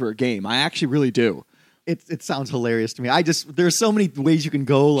premise for a game. I actually really do. It sounds hilarious to me. There's so many ways you can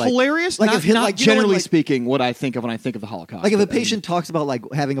go. Like hilarious, like not generally speaking, what I think of when I think of the Holocaust. Like if a patient talks about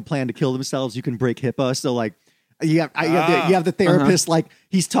like having a plan to kill themselves, you can break HIPAA. So like. You have the therapist, like,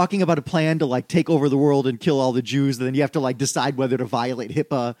 he's talking about a plan to, like, take over the world and kill all the Jews, and then you have to, like, decide whether to violate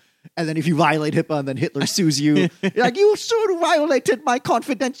HIPAA, and then if you violate HIPAA and then Hitler sues you, you're like, you sort of violated my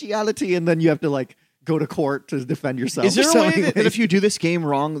confidentiality, and then you have to, like, go to court to defend yourself. Is there a way that if you do this game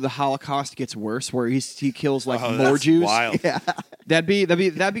wrong, the Holocaust gets worse, where he kills, like, more Jews? Wild. Yeah. That'd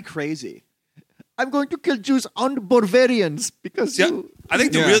be crazy. I'm going to kill Jews and Bavarians because I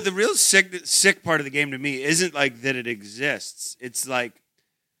think the real sick part of the game to me isn't like that it exists. It's like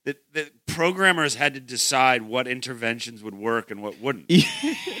that programmers had to decide what interventions would work and what wouldn't.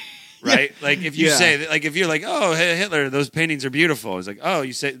 Right? Like if you say that, like if you're like, oh, Hitler, those paintings are beautiful. It's like, oh,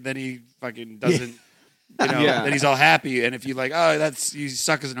 you say then he fucking doesn't. Then he's all happy. And if you like, oh, you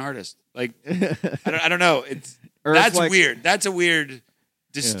suck as an artist. Like I don't know. That's like, weird. That's a weird.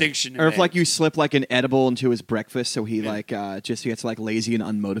 distinction. Or if like you slip like an edible into his breakfast, so he just gets like lazy and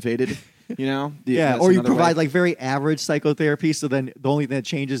unmotivated. You know? Yeah, or you provide like very average psychotherapy, so then the only thing that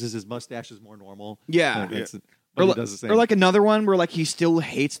changes is his mustache is more normal. Yeah. Or like another one where like he still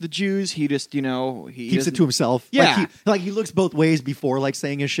hates the Jews. He just, he keeps it to himself. Yeah. Like he looks both ways before like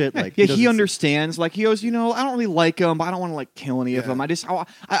saying his shit. Like he understands. Like he goes, I don't really like them, but I don't want to like kill any of them.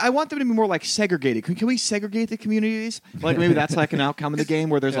 I want them to be more like segregated. Can we segregate the communities? Like maybe that's like an outcome of the game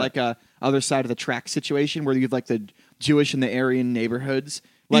where there's like a other side of the track situation where you have like the Jewish and the Aryan neighborhoods.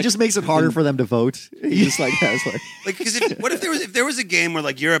 He just makes it harder for them to vote. He just like has like because if there was a game where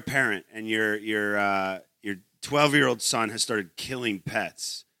like you're a parent and your 12-year-old son has started killing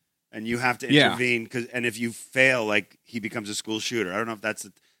pets and you have to intervene and if you fail, like he becomes a school shooter. I don't know if that's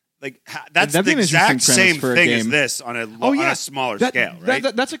that's the exact same thing as this on a smaller scale,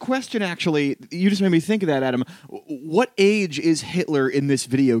 right? That's a question, actually. You just made me think of that, Adam. What age is Hitler in this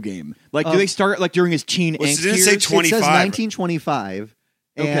video game? Like, do they start like during his teen angst years? It 25. It says 1925.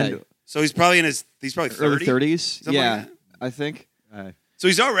 Okay. So he's probably 30? Early 30s. Yeah, like I think. So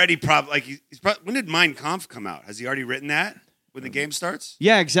he's already when did Mein Kampf come out? Has he already written that when the game starts?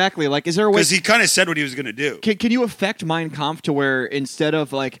 Yeah, exactly. Like, is there a way? Because he kind of said what he was going to do. Can you affect Mein Kampf to where instead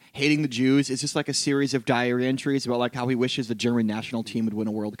of like hating the Jews, it's just like a series of diary entries about like how he wishes the German national team would win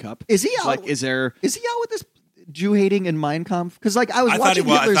a World Cup? Is he out? Like, is he out with this Jew hating in Mein Kampf? Because like I thought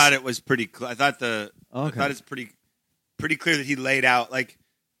it was pretty. I thought it's pretty clear that he laid out like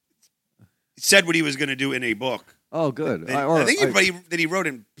said what he was going to do in a book. Oh, good. I think that he wrote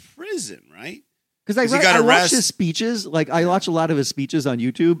in prison, right? Because I watched his speeches. Like I watched a lot of his speeches on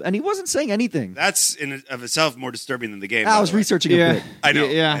YouTube, and he wasn't saying anything. That's in of itself more disturbing than the game. I was researching a bit. I know.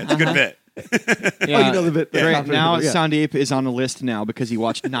 Yeah, it's a good bit. Yeah. Oh, you know the bit. Right now, Sandeep is on the list now because he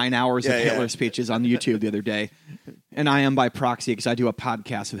watched 9 hours of Hitler speeches on YouTube the other day, and I am by proxy because I do a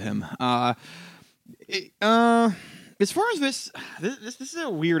podcast with him. As far as this is a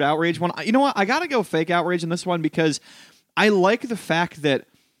weird outrage one. You know what? I gotta go fake outrage in this one because I like the fact that,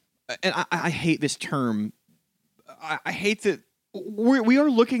 and I hate this term. I hate that we are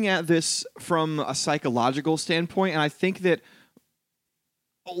looking at this from a psychological standpoint, and I think that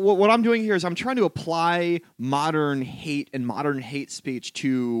what I'm doing here is I'm trying to apply modern hate and modern hate speech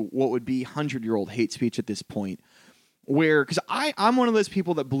to what would be 100-year-old hate speech at this point. Because I'm one of those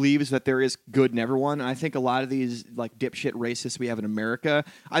people that believes that there is good in everyone. And I think a lot of these like dipshit racists we have in America,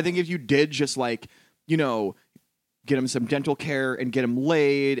 I think if you did just like, get them some dental care and get them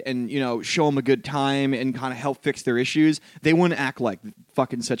laid and, show them a good time and kind of help fix their issues, they wouldn't act like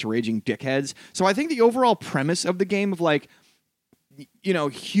fucking such raging dickheads. So I think the overall premise of the game of like,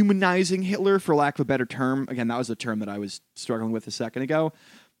 humanizing Hitler, for lack of a better term, again, that was a term that I was struggling with a second ago,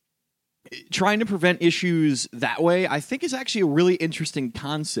 trying to prevent issues that way, I think is actually a really interesting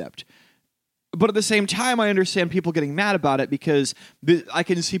concept. But at the same time, I understand people getting mad about it because I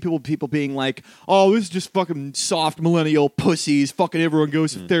can see people being like, oh, this is just fucking soft millennial pussies. Fucking everyone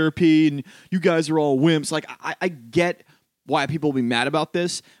goes to therapy and you guys are all wimps. Like, I get why people will be mad about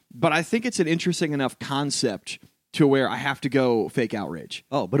this, but I think it's an interesting enough concept to where I have to go fake outrage.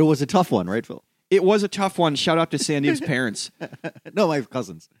 Oh, but it was a tough one, right, Phil? It was a tough one. Shout out to Sandeep's parents. No, my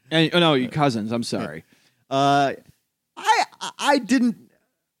cousins. No, your cousins. I'm sorry. I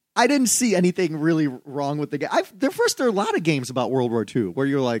didn't see anything really wrong with the game. There are a lot of games about World War II where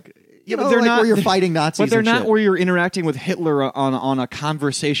you're like, where you're fighting Nazis. But they're not shit. where you're interacting with Hitler on a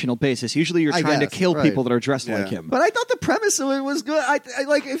conversational basis. Usually, you're trying to kill people that are dressed like him. But I thought the premise of it was good. I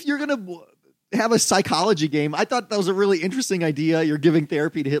like if you're gonna have a psychology game. I thought that was a really interesting idea. You're giving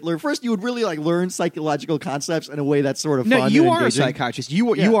therapy to Hitler. First, you would really like learn psychological concepts in a way that's sort of fun. No, you and are engaging. a psychiatrist.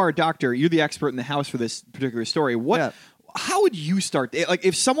 You are a doctor. You're the expert in the house for this particular story. How would you start? Like,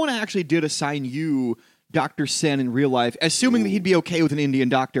 if someone actually did assign you Dr. Sen in real life, assuming that he'd be okay with an Indian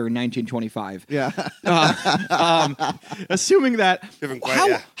doctor in 1925. Yeah. Assuming that,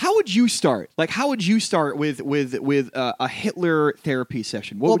 how would you start? Like, how would you start with a Hitler therapy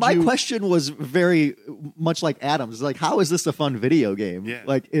session? My question was very much like Adam's. Like, how is this a fun video game? Yeah.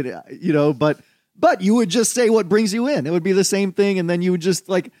 Like, but you would just say what brings you in. It would be the same thing, and then you would just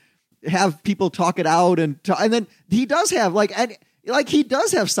like have people talk it out, and then he does have he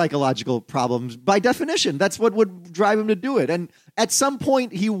does have psychological problems by definition. That's what would drive him to do it. And at some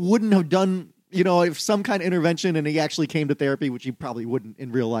point, he wouldn't have done, if some kind of intervention and he actually came to therapy, which he probably wouldn't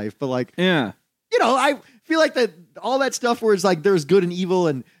in real life. But I feel like that all that stuff where it's like there's good and evil,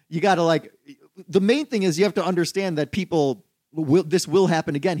 and you got to the main thing is you have to understand that this will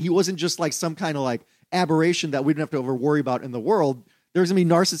happen again. He wasn't just like some kind of like aberration that we don't have to over worry about in the world. There's gonna be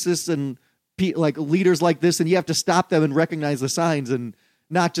narcissists and like leaders like this, and you have to stop them and recognize the signs and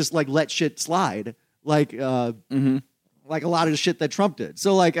not just like let shit slide like like a lot of the shit that Trump did.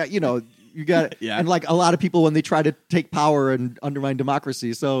 So like you got and like a lot of people when they try to take power and undermine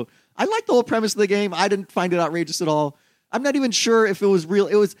democracy. So I like the whole premise of the game. I didn't find it outrageous at all. I'm not even sure if it was real.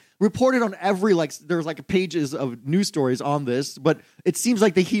 It was reported on every there's like pages of news stories on this, but it seems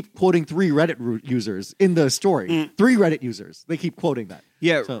like they keep quoting 3 Reddit users in the story. 3 Reddit users. They keep quoting that.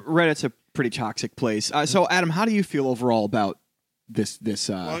 Yeah, so. Reddit's a pretty toxic place. So Adam, how do you feel overall about this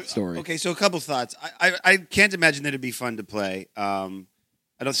story? Okay, so a couple thoughts. I can't imagine that it'd be fun to play. I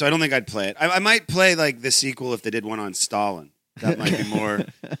don't think I'd play it. I might play like the sequel if they did one on Stalin. That might be more.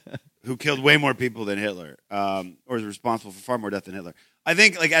 Who killed way more people than Hitler, or is responsible for far more death than Hitler. I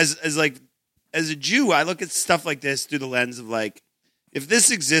think, like as a Jew, I look at stuff like this through the lens of like, if this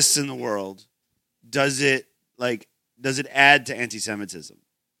exists in the world, does it add to anti-Semitism?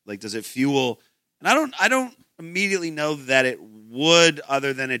 Like, does it fuel? And I don't immediately know that it would,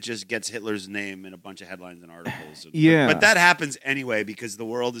 other than it just gets Hitler's name in a bunch of headlines and articles. But that happens anyway because the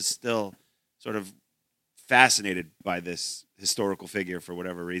world is still sort of fascinated by this historical figure for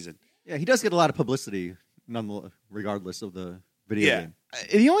whatever reason. Yeah, he does get a lot of publicity, regardless of the video game.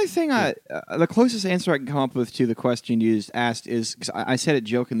 The only thing the closest answer I can come up with to the question you just asked is, because I said it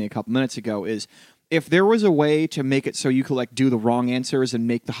jokingly a couple minutes ago, is if there was a way to make it so you could like do the wrong answers and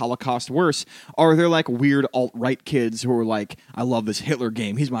make the Holocaust worse, are there like weird alt-right kids who are like, I love this Hitler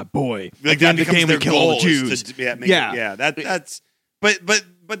game, he's my boy. Like that becomes game their to kill all the goal. Jews. That's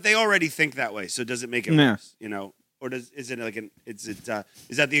but they already think that way. So does it make it worse? Or is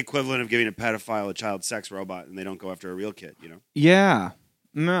that the equivalent of giving a pedophile a child sex robot and they don't go after a real kid? Yeah.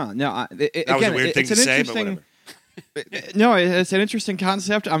 No. That was a weird thing to say, but whatever. No, it's an interesting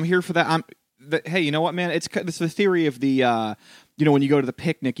concept. I'm here for that. Hey, you know what, man? It's the theory of the when you go to the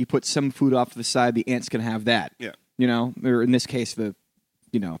picnic, you put some food off to the side, the ants can have that. Yeah. Or in this case,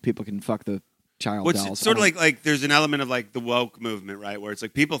 people can fuck the child dolls. It's sort of like there's an element of like the woke movement, right? Where it's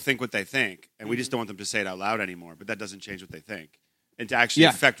like people think what they think, and we just don't want them to say it out loud anymore. But that doesn't change what they think. And to actually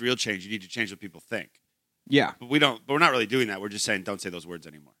affect real change, you need to change what people think. Yeah, but we don't. But we're not really doing that. We're just saying don't say those words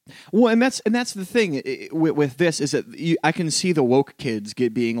anymore. Well, and that's the thing with this is that I can see the woke kids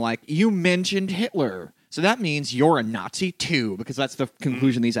being like, you mentioned Hitler, so that means you're a Nazi too, because that's the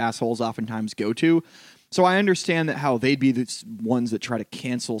conclusion these assholes oftentimes go to. So I understand that how they'd be the ones that try to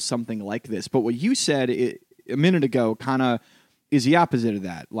cancel something like this. But what you said a minute ago kind of is the opposite of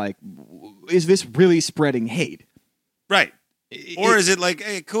that. Like, is this really spreading hate? Right. Or is it like,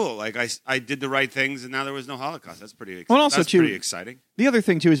 hey, cool, like I did the right things and now there was no Holocaust? That's pretty exciting. Well, also, pretty exciting. The other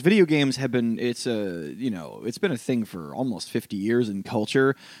thing, too, is video games have been, it's been a thing for almost 50 years in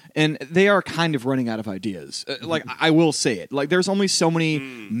culture, and they are kind of running out of ideas. Like, I will say it. Like, there's only so many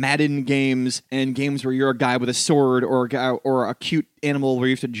Madden games and games where you're a guy with a sword or a cute animal where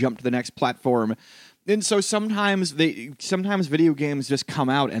you have to jump to the next platform. And so sometimes video games just come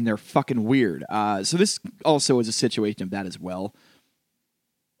out and they're fucking weird. So this also is a situation of that as well.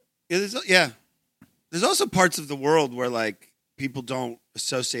 Yeah, there's also parts of the world where like people don't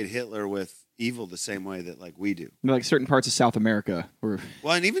associate Hitler with evil the same way that like we do. Like certain parts of South America.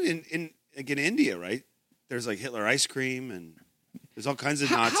 Well, and even in India, right? There's like Hitler ice cream and there's all kinds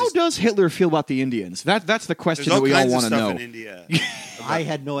of Nazis. How does Hitler feel about the Indians? That's the question that we all want to know. In India. I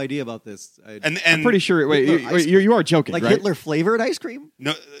had no idea about this. I'm pretty sure. Wait, you are joking, like right? Hitler flavored ice cream?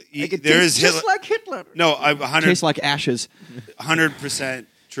 No, like there is just like Hitler. No, 100. Tastes like ashes. 100%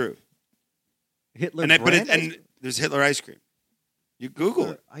 true. Hitler, and there's Hitler ice cream. You Google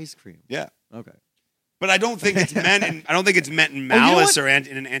Hitler it. Ice cream. Yeah. Okay. But I don't think it's meant. I don't think it's meant in malice or in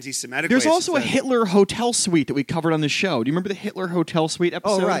an anti-Semitic way. There's also a Hitler hotel suite that we covered on the show. Do you remember the Hitler hotel suite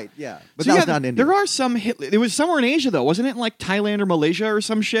episode? Oh, right, yeah. But that was not in India. There are some Hitler. It was somewhere in Asia, though, wasn't it? Like Thailand or Malaysia or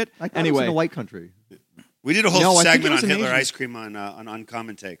some shit? I thought it was in a white country. We did a whole segment on Hitler ice cream on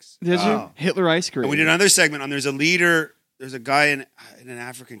Uncommon Takes. Did you? Hitler ice cream. And we did another segment on there's a leader. There's a guy in an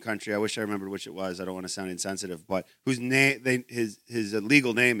African country. I wish I remembered which it was. I don't want to sound insensitive, but whose name his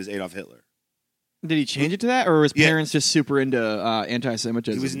legal name is Adolf Hitler. Did he change it to that, or were his parents just super into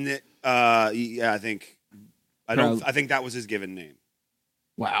anti-Semitism? He was, I think. I think that was his given name.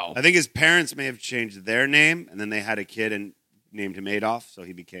 Wow. I think his parents may have changed their name, and then they had a kid and named him Adolf, so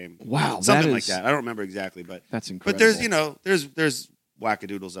he became something like that. I don't remember exactly, but that's incredible. But there's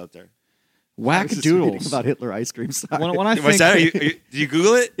wackadoodles out there. Wackadoodles about Hitler ice cream. Sorry. When I think, what's that? Did you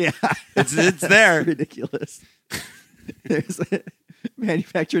Google it? Yeah, it's there. Ridiculous. There's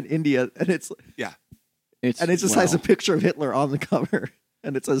manufactured in India, and it just has a picture of Hitler on the cover,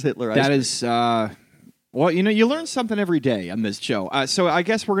 and it says Hitler. That is, well, you learn something every day on this show. So I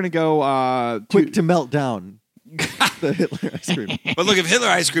guess we're gonna go quick to melt down. The Hitler ice cream. But look, if Hitler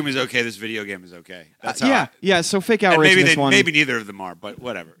ice cream is okay, this video game is okay. That's how yeah. So fake outrage in this one. Maybe neither of them are, but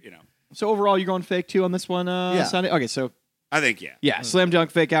whatever, So overall, you're going fake too on this one, Sunday? Okay, so I think yeah, slam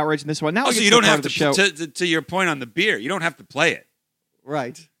dunk fake outrage in this one. Now also, we get you to don't the part have of the show. to your point on the beer. You don't have to play it.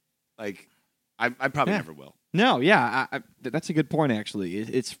 Right. Like I probably never will. No, yeah, that's a good point. Actually,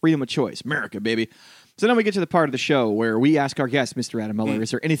 it's freedom of choice, America, baby. So now we get to the part of the show where we ask our guest, Mr. Adam Muller,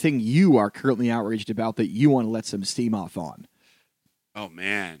 is there anything you are currently outraged about that you want to let some steam off on? Oh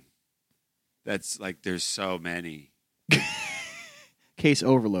man, that's like there's so many. Case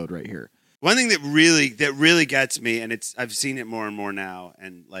overload right here. One thing that really gets me, and I've seen it more and more now,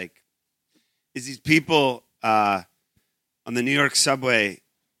 and like, is these people on the New York subway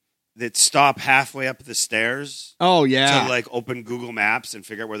that stop halfway up the stairs. Oh yeah, to like open Google Maps and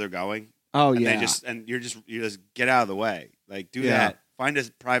figure out where they're going. Oh and yeah, you just get out of the way. Like do that. Find a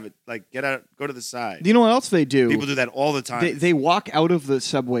private, like get out, go to the side. Do you know what else they do? People do that all the time. They walk out of the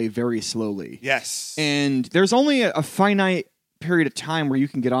subway very slowly. Yes, and there's only a finite period of time where you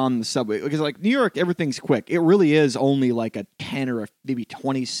can get on the subway because like New York, everything's quick. It really is only like a 10 or maybe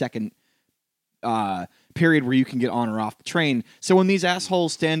 20-second period where you can get on or off the train. So when these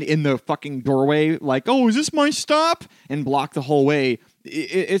assholes stand in the fucking doorway like, oh, is this my stop? And block the whole way,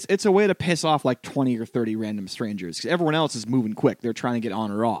 it's a way to piss off like 20 or 30 random strangers because everyone else is moving quick. They're trying to get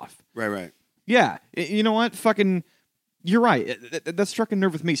on or off. Right. Yeah. You know what? Fucking... You're right. That struck a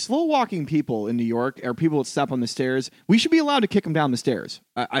nerve with me. Slow walking people in New York or people that stop on the stairs, we should be allowed to kick them down the stairs.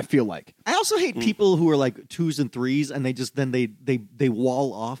 I feel like. I also hate people who are like 2s and 3s and they just then they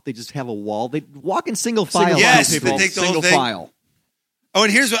wall off. They just have a wall. They walk in single file. Yes, people. They take the single whole thing. file. Oh,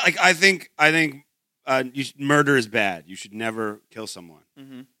 and here's what I think murder is bad. You should never kill someone.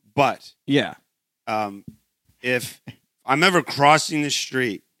 Mm-hmm. But yeah, if I'm ever crossing the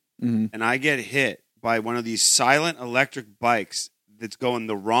street and I get hit by one of these silent electric bikes that's going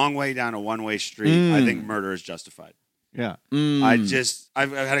the wrong way down a one-way street, I think murder is justified. Yeah.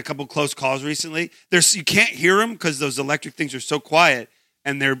 I've had a couple close calls recently. You can't hear them because those electric things are so quiet,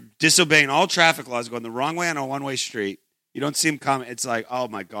 and they're disobeying all traffic laws, going the wrong way on a one-way street. You don't see them coming. It's like, oh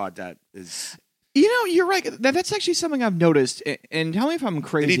my God, that is... You know, you're right. That's actually something I've noticed. And tell me if I'm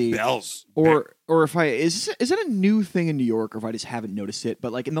crazy. They need bells. Or if is that a new thing in New York, or if I just haven't noticed it?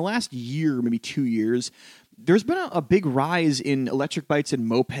 But like in the last year, maybe 2 years, there's been a big rise in electric bikes and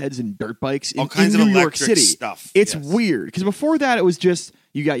mopeds and dirt bikes in New York City. Stuff. It's weird because before that it was just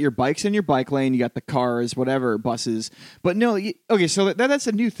you got your bikes in your bike lane, you got the cars, whatever, buses. But no, okay, so that's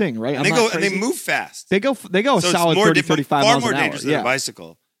a new thing, right? And they move fast. They go a solid 30, 35 miles an hour. Far more dangerous than a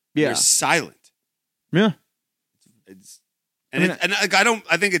bicycle. Yeah, they're silent. Yeah.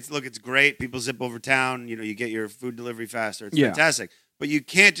 I think it's great. People zip over town, you get your food delivery faster. It's fantastic. But you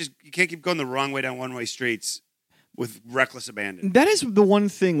can't keep going the wrong way down one-way streets with reckless abandon. That is the one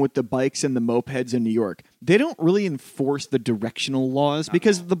thing with the bikes and the mopeds in New York. They don't really enforce the directional laws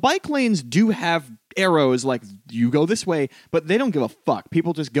because the bike lanes do have arrows like you go this way, but they don't give a fuck.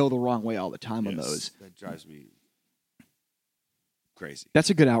 People just go the wrong way all the time on those. That drives me crazy. That's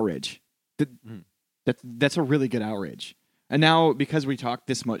a good outrage. That's a really good outrage. And now, because we talked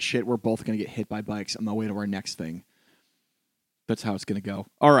this much shit, we're both going to get hit by bikes on the way to our next thing. That's how it's going to go.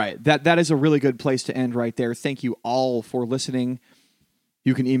 All right. That is a really good place to end right there. Thank you all for listening.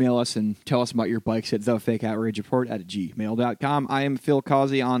 You can email us and tell us about your bikes at thefakeoutragereport@gmail.com. I am Phil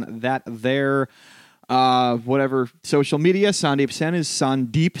Causey on that there. Whatever social media. Sandeep Sen is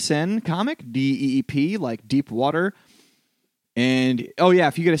Sandeep Sen Comic. DEEP, like deep water. And,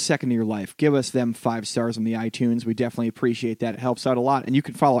 if you get a second of your life, give us them 5 stars on the iTunes. We definitely appreciate that. It helps out a lot. And you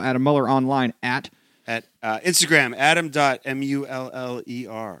can follow Adam Muller online at Instagram,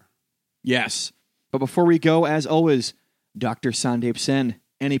 adam.muller. Yes. But before we go, as always, Dr. Sandeep Sen,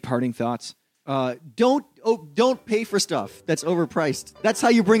 any parting thoughts? Don't pay for stuff that's overpriced. That's how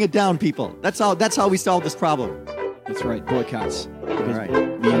you bring it down, people. That's how we solve this problem. That's right. Boycotts. All right.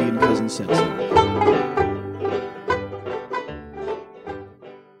 The Indian cousin said so.